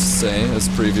certain to say, as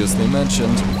previously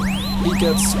mentioned, he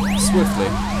gets swiftly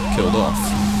killed off.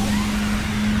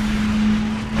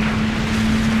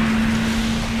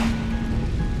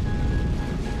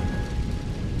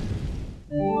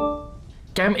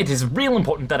 Gam, it is real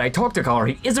important that I talk to Kar.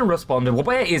 He isn't responding. Well,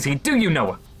 where is he? Do you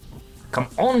know her? Come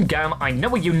on, Gam, I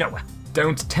know you know her.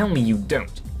 Don't tell me you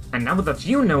don't. And now that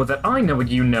you know that I know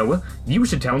you know her, you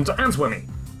should tell him to answer me.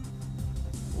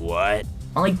 What?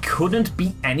 I couldn't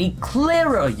be any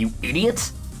clearer, you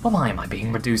idiot! Well, why am I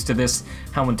being reduced to this?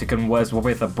 How to converse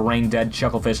with a brain-dead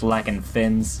chucklefish lacking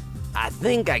fins? I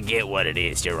think I get what it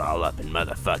is you're all up in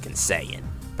motherfucking saying.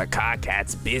 But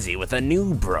Karkat's busy with a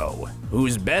new bro,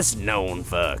 who's best known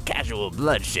for casual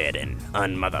bloodshed and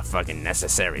unmotherfucking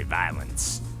necessary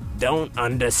violence. Don't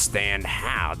understand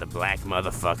how the black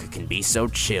motherfucker can be so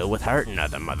chill with hurting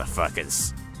other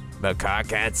motherfuckers. But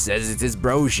Karkat says it's his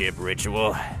broship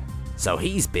ritual. So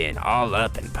he's been all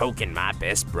up and poking my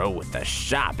best bro with the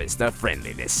sharpest of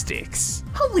friendliness sticks.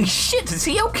 Holy shit, is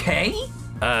he okay?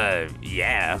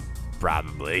 Yeah,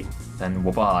 probably. Then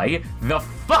why the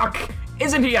fuck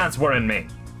isn't he answering me?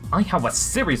 I have a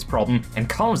serious problem, and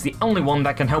Carl's the only one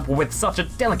that can help with such a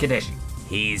delicate issue.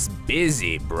 He's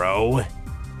busy, bro.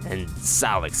 And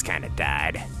Sollux kinda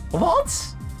died.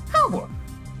 What? How?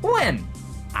 When?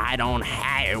 I don't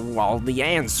have all the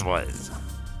answers.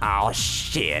 Oh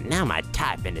shit, now my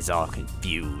typing is all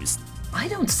confused. I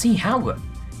don't see how.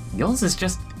 Yours is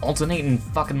just alternating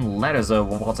fucking letters or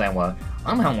whatever.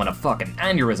 I'm having a fucking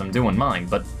aneurysm doing mine,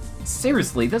 but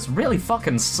seriously, this really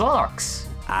fucking sucks.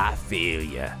 I feel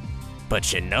ya.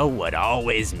 But you know what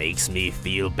always makes me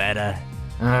feel better?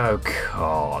 Oh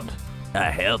god. A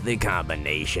healthy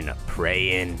combination of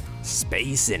praying,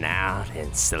 spacing out,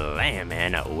 and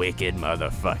slamming a wicked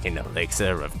motherfucking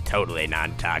elixir of totally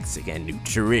non-toxic and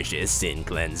nutritious sin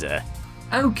cleanser.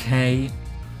 Okay,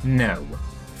 no.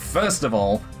 First of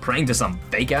all, praying to some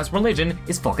fake-ass religion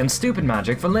is fucking stupid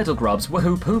magic for little grubs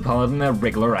who poop hard in their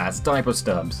regular-ass diaper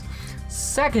stubs.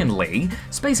 Secondly,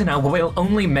 spacing out will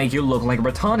only make you look like a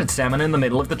retarded salmon in the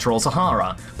middle of the Troll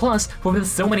Sahara. Plus, with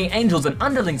so many angels and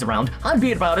underlings around, I'd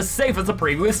be about as safe as the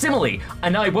previous simile,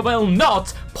 and I will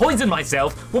not poison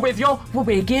myself with your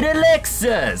wicked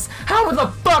elixirs! How the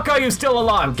fuck are you still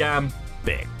alive, Gam?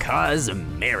 Because of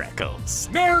miracles.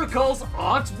 Miracles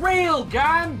aren't real,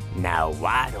 Gam! Now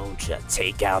why don't you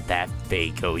take out that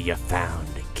Fago you found,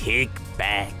 kick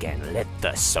back and let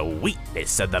the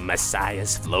sweetness of the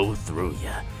Messiahs flow through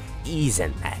you,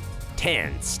 easing that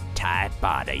tense, tight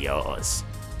body of yours.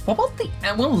 What about the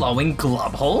ever-lowing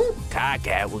glub hole?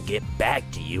 Karkat will get back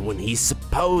to you when he's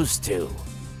supposed to.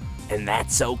 And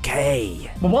that's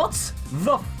okay. What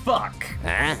the fuck?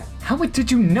 Huh? How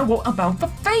did you know about the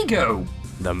Fago?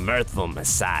 The mirthful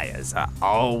Messiahs are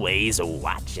always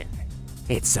watching.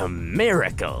 It's a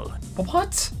miracle.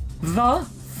 What the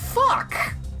fuck?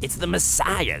 It's the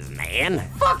Messiahs, man.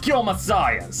 Fuck your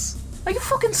Messiahs! Are you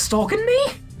fucking stalking me?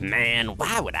 Man,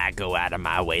 why would I go out of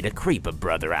my way to creep a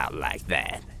brother out like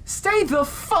that? Stay the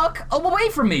fuck away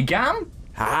from me, Gam!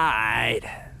 Alright,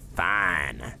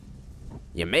 fine.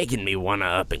 You're making me wanna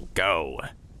up and go.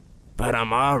 But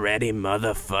I'm already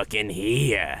motherfucking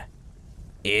here.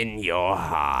 In your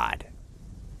heart.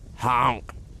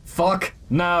 Honk. Fuck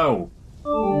no.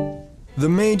 The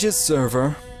mage's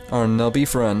server, our nubby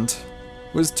friend,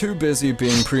 was too busy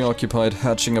being preoccupied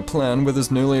hatching a plan with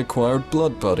his newly acquired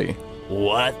blood buddy.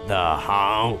 What the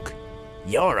honk?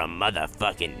 You're a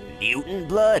motherfucking mutant,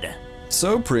 blood?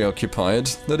 So preoccupied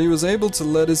that he was able to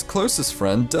let his closest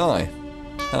friend die.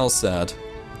 How sad.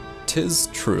 'Tis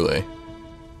truly.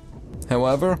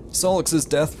 However, Sollux's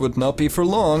death would not be for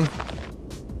long.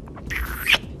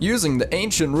 Using the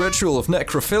ancient ritual of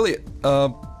necrophilia,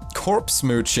 corpse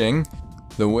mooching,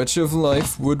 the Witch of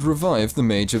Life would revive the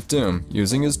Mage of Doom,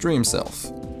 using his dream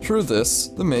self. Through this,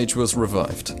 the mage was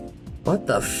revived. What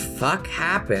the fuck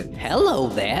happened? Hello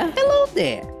there. Hello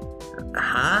there.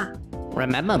 Huh?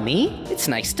 Remember me? It's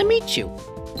nice to meet you.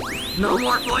 No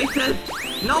more voices!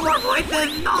 No more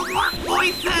voices! No more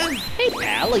voices! Hey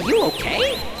pal, are you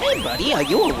okay? Hey buddy, are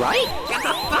you alright? Get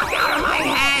the fuck out of my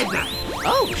head!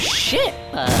 Oh shit!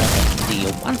 Do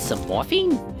you want some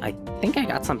morphine? I think I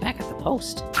got some back at the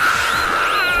post.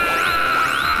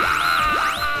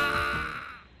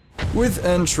 With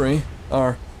entry,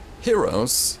 our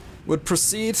heroes would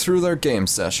proceed through their game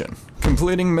session,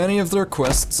 completing many of their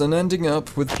quests and ending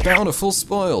up with bountiful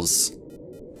spoils.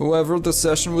 However, the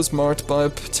session was marked by a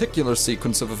particular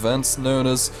sequence of events known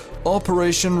as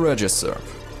Operation Regisurp.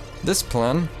 This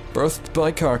plan, birthed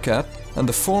by Karkat and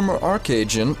the former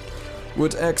Archagent,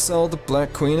 would exile the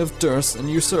Black Queen of Durst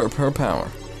and usurp her power,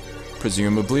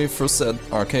 presumably for said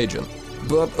Archagent.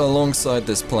 But alongside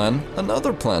this plan,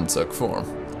 another plan took form.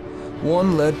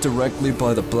 One led directly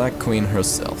by the Black Queen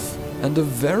herself, and a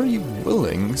very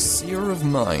willing seer of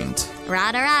mind.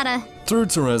 Rada. Through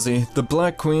Terezi, the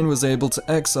Black Queen was able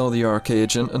to exile the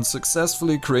Archagent and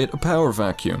successfully create a power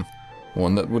vacuum,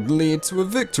 one that would lead to a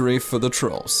victory for the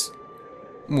trolls.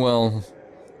 Well,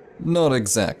 not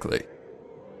exactly.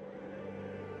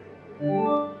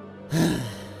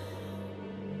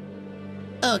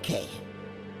 Okay.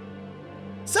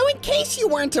 So in case you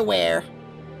weren't aware,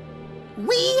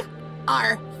 we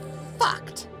are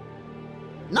fucked.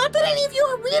 Not that any of you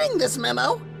are reading this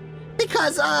memo,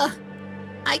 because,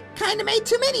 I kinda made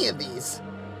too many of these.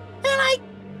 And I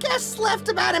guess left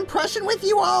a bad impression with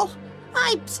you all.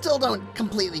 I still don't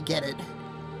completely get it.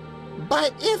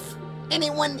 But if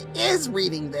anyone is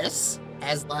reading this,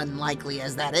 as unlikely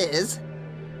as that is,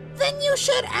 then you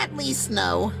should at least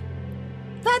know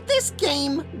that this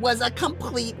game was a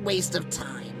complete waste of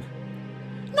time.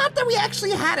 Not that we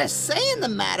actually had a say in the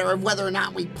matter of whether or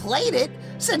not we played it,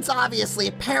 since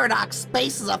obviously Paradox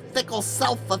Space is a fickle,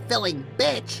 self-fulfilling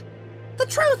bitch. The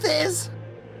truth is,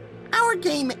 our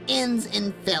game ends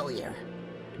in failure.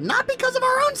 Not because of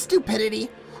our own stupidity,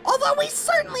 although we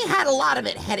certainly had a lot of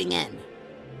it heading in,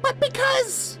 but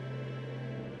because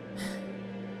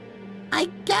I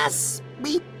guess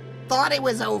we thought it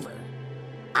was over.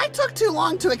 I took too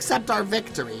long to accept our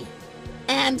victory,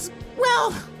 and,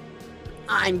 well,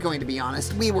 I'm going to be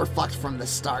honest, we were fucked from the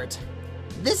start.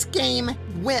 This game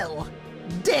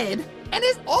did, and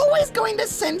is always going to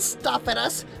send stuff at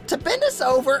us to bend us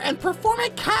over and perform a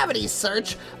cavity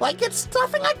search like it's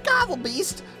stuffing a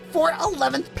gobblebeast for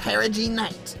 11th perigee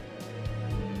night.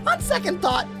 On second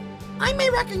thought, I may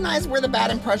recognize where the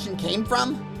bad impression came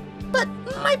from, but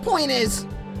my point is,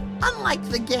 unlike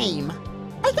the game,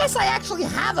 I guess I actually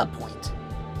have a point.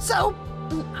 So,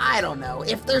 I don't know,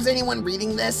 if there's anyone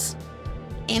reading this,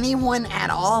 anyone at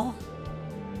all,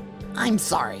 I'm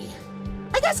sorry.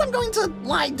 I guess I'm going to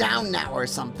lie down now or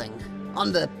something,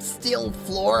 on the steel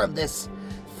floor of this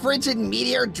frigid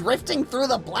meteor drifting through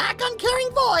the black uncaring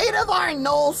void of our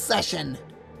null session.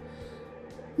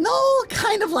 Null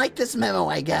kind of like this memo,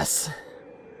 I guess.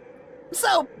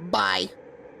 So, bye.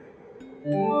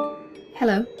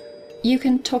 Hello. You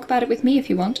can talk about it with me if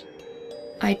you want.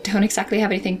 I don't exactly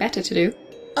have anything better to do.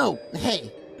 Oh,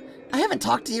 hey. I haven't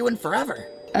talked to you in forever.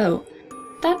 Oh,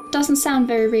 that doesn't sound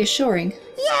very reassuring.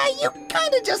 Yeah, you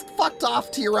kinda just fucked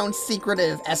off to your own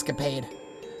secretive escapade.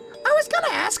 I was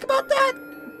gonna ask about that,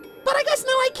 but I guess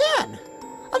now I can.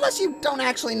 Unless you don't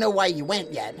actually know why you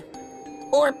went yet.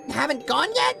 Or haven't gone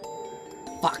yet?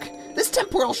 Fuck, this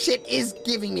temporal shit is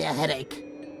giving me a headache.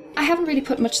 I haven't really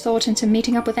put much thought into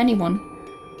meeting up with anyone,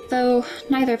 though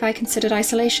neither have I considered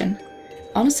isolation.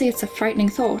 Honestly, it's a frightening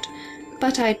thought,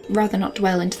 but I'd rather not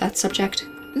dwell into that subject.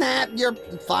 Nah, you're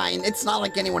fine. It's not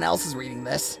like anyone else is reading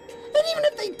this. And even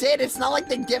if they did, it's not like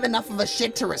they'd give enough of a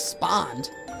shit to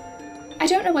respond. I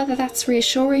don't know whether that's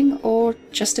reassuring or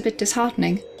just a bit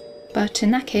disheartening, but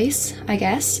in that case, I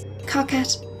guess.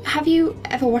 Karkat, have you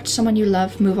ever watched someone you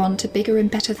love move on to bigger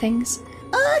and better things?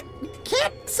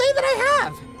 Can't say that I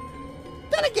have.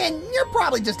 Then again, you're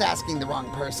probably just asking the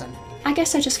wrong person. I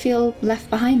guess I just feel left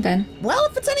behind then. Well,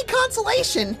 if it's any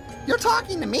consolation, you're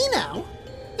talking to me now.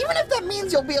 Even if that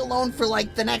means you'll be alone for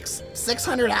like the next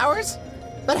 600 hours.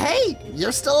 But hey,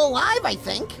 you're still alive, I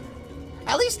think.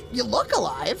 At least you look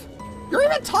alive. You're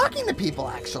even talking to people,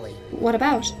 actually. What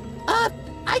about?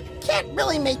 I can't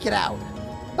really make it out.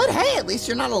 But hey, at least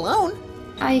you're not alone.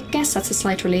 I guess that's a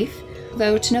slight relief.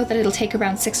 Though to know that it'll take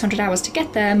around 600 hours to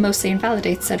get there mostly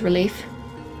invalidates said relief.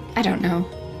 I don't know.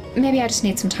 Maybe I just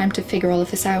need some time to figure all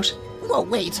of this out. Whoa,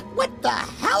 wait. What the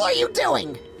hell are you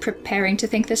doing? Preparing to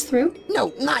think this through?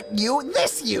 No, not you.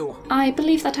 This you. I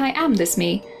believe that I am this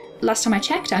me. Last time I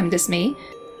checked, I'm this me.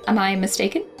 Am I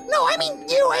mistaken? No, I mean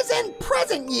you as in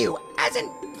present you. As in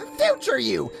future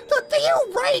you. The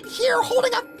you right here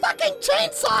holding a fucking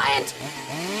chainsaw and...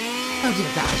 Oh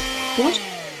dear God. What?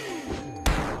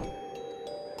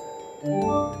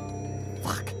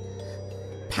 Fuck.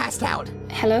 Passed out.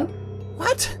 Hello?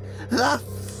 What the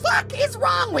fuck is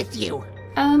wrong with you?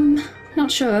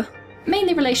 Not sure.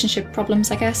 Mainly relationship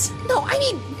problems, I guess. No, I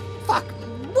mean, fuck,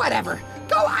 whatever.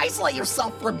 Go isolate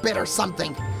yourself for a bit or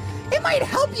something. It might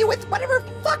help you with whatever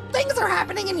fuck things are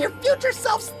happening in your future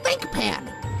self's think pan.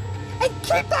 And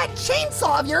keep that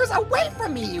chainsaw of yours away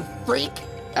from me, you freak.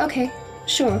 Okay,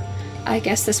 sure. I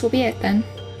guess this will be it then.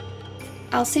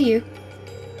 I'll see you.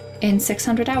 In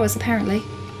 600 hours, apparently.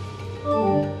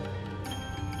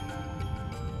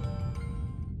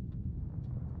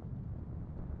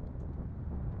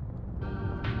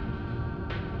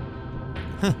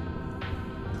 Huh.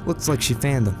 Looks like she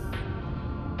found them.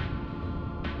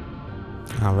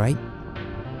 Alright.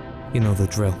 You know the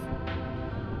drill.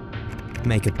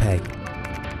 Make it pay.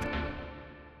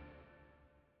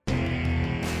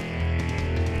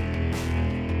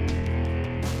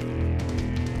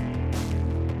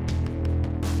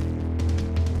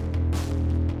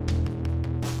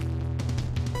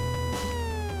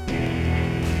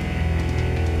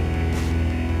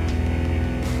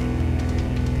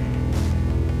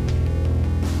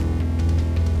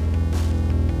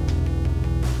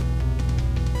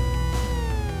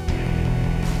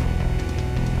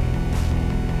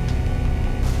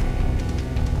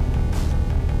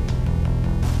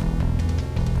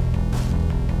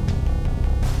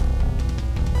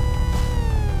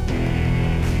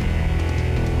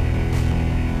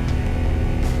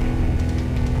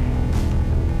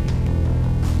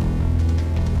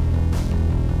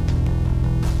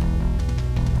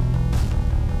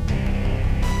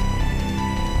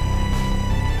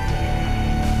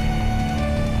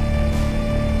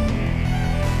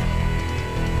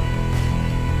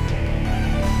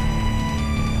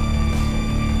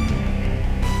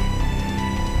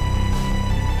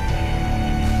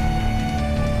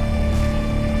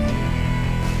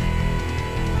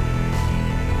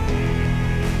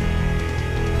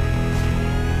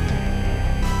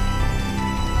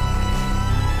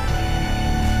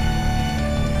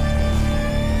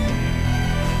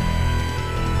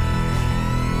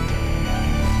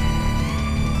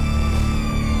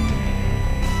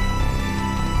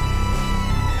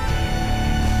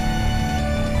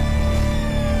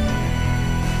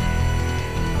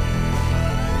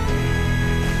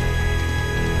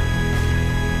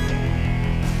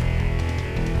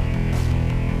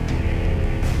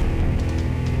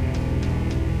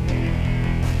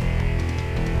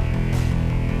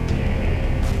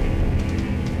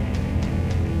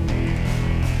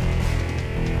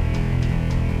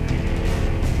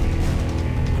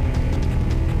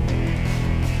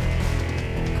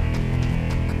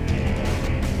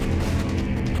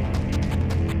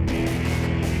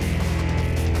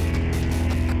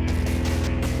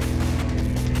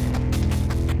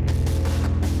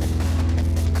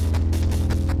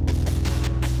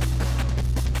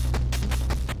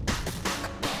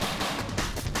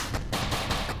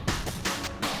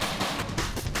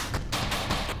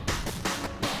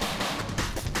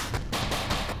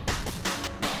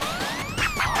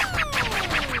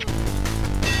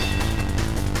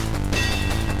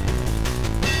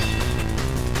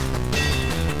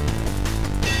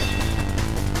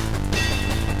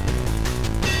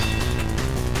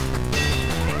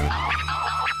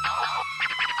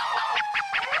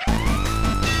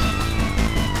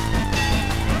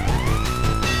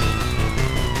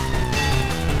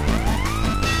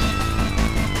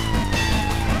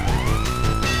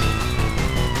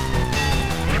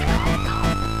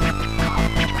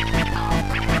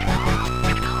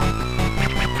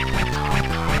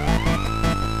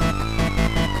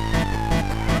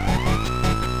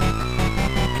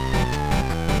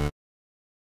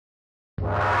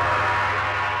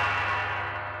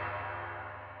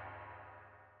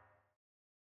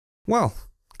 Well,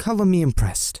 color me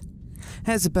impressed.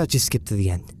 How's about you skip to the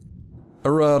end?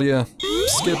 Aradia,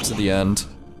 skip to the end.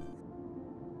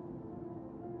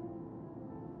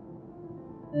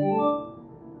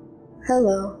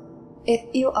 Hello.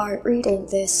 If you are reading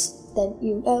this, then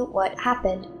you know what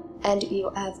happened, and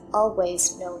you have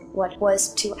always known what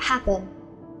was to happen.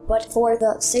 But for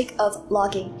the sake of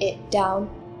logging it down,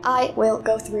 I will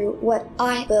go through what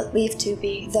I believe to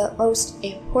be the most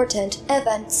important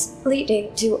events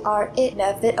leading to our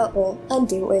inevitable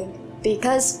undoing,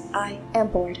 because I am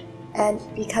bored, and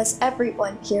because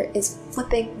everyone here is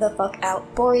flipping the fuck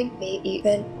out, boring me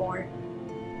even more.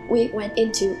 We went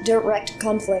into direct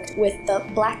conflict with the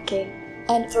Black King,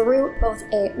 and through both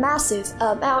a massive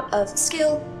amount of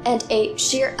skill and a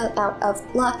sheer amount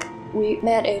of luck, we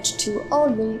managed to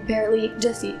only barely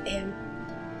defeat him.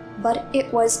 But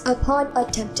it was upon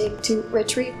attempting to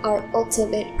retrieve our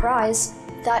ultimate prize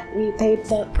that we paid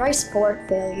the price for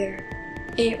failure.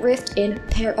 A rift in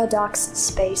paradox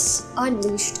space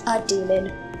unleashed a demon,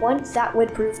 one that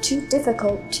would prove too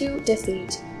difficult to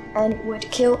defeat, and would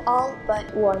kill all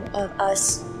but one of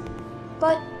us.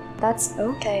 But that's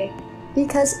okay,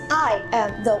 because I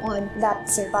am the one that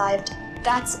survived.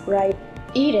 That's right,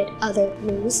 eat it, other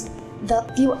news. The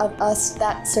few of us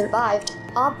that survived,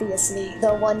 obviously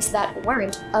the ones that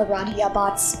weren't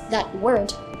Aradiabots, that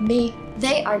weren't me,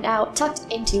 they are now tucked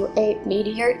into a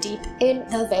meteor deep in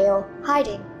the Veil,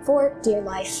 hiding for dear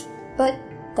life. But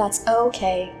that's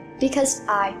okay, because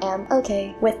I am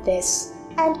okay with this,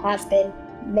 and have been.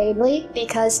 Mainly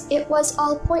because it was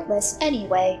all pointless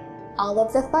anyway. All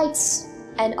of the fights,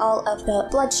 and all of the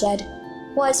bloodshed,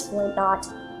 was for naught.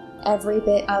 Every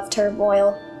bit of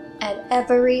turmoil, and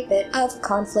every bit of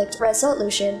conflict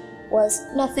resolution was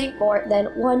nothing more than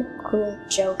one cruel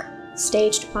joke,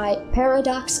 staged by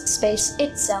Paradox Space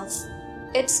itself.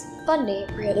 It's funny,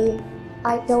 really.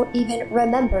 I don't even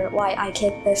remember why I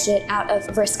kicked the shit out of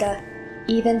Vriska,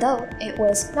 even though it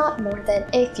was not more than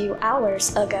a few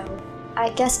hours ago. I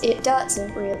guess it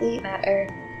doesn't really matter,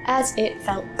 as it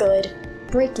felt good.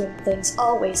 Breaking things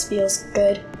always feels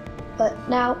good. But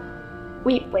now,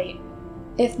 wait.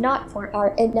 If not for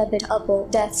our inevitable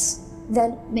deaths,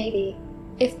 then maybe,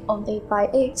 if only by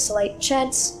a slight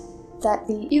chance, that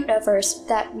the universe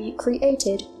that we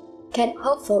created can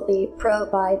hopefully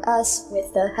provide us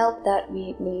with the help that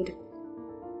we need.